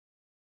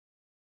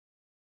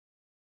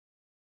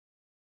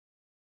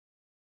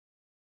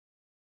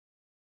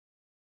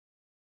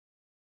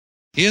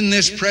In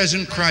this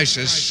present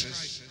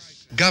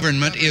crisis,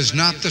 government is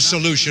not the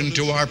solution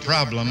to our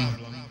problem.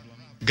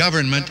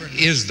 Government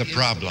is the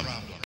problem.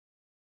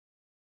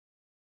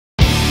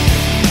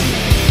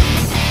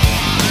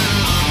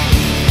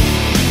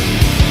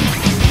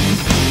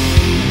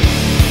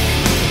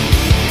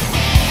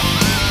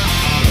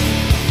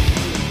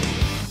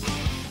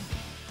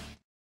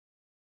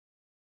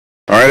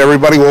 All right,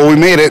 everybody, well, we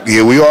made it.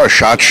 Here we are,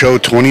 SHOT Show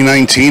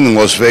 2019 in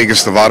Las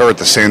Vegas, Nevada at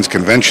the Sands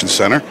Convention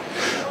Center.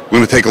 We're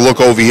going to take a look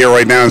over here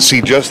right now and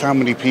see just how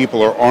many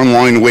people are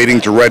online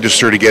waiting to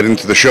register to get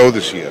into the show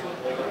this year.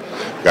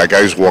 Got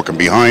guys walking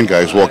behind,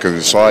 guys walking to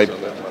the side.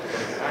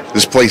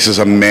 This place is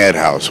a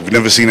madhouse. We've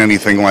never seen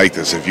anything like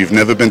this. If you've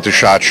never been to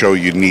SHOT Show,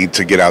 you need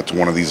to get out to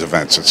one of these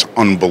events. It's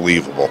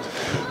unbelievable.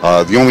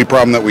 The only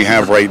problem that we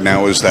have right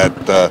now is that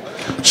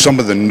some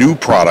of the new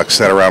products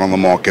that are out on the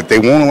market, they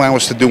won't allow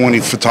us to do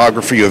any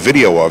photography or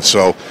video of.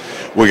 So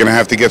we're going to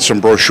have to get some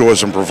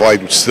brochures and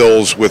provide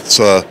stills with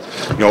a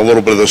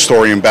little bit of the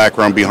story and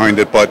background behind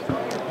it. But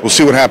we'll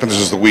see what happens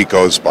as the week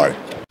goes by.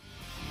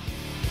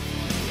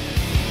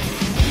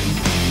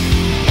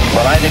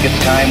 Well, I think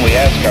it's time we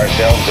ask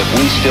ourselves if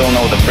we still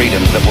know the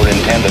freedoms that were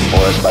intended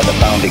for us by the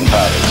founding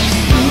fathers.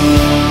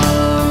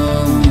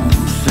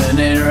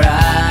 Senate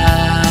rights,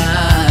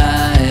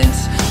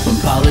 when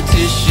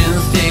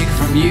politicians take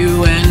from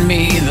you and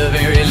me the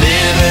very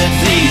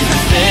liberties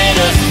that set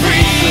us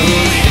free. So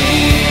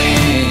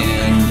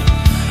stand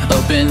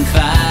up and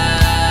fight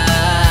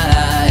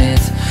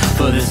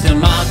for this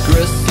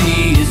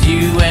democracy. Is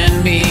you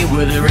and me,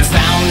 we're the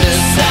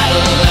founders.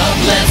 Saddle up,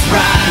 let's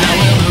ride. Now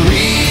we're the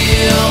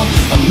real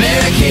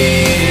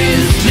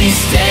Americans, please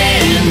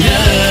stand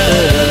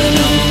up.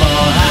 No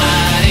more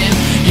hiding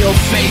your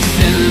face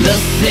in the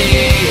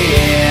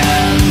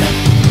sand.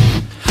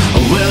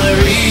 We're the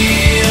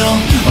real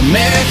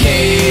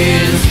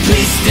Americans,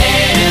 please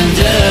stand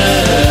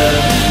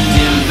up.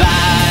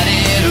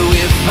 Divided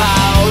we're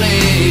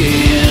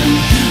falling,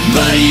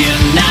 but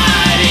united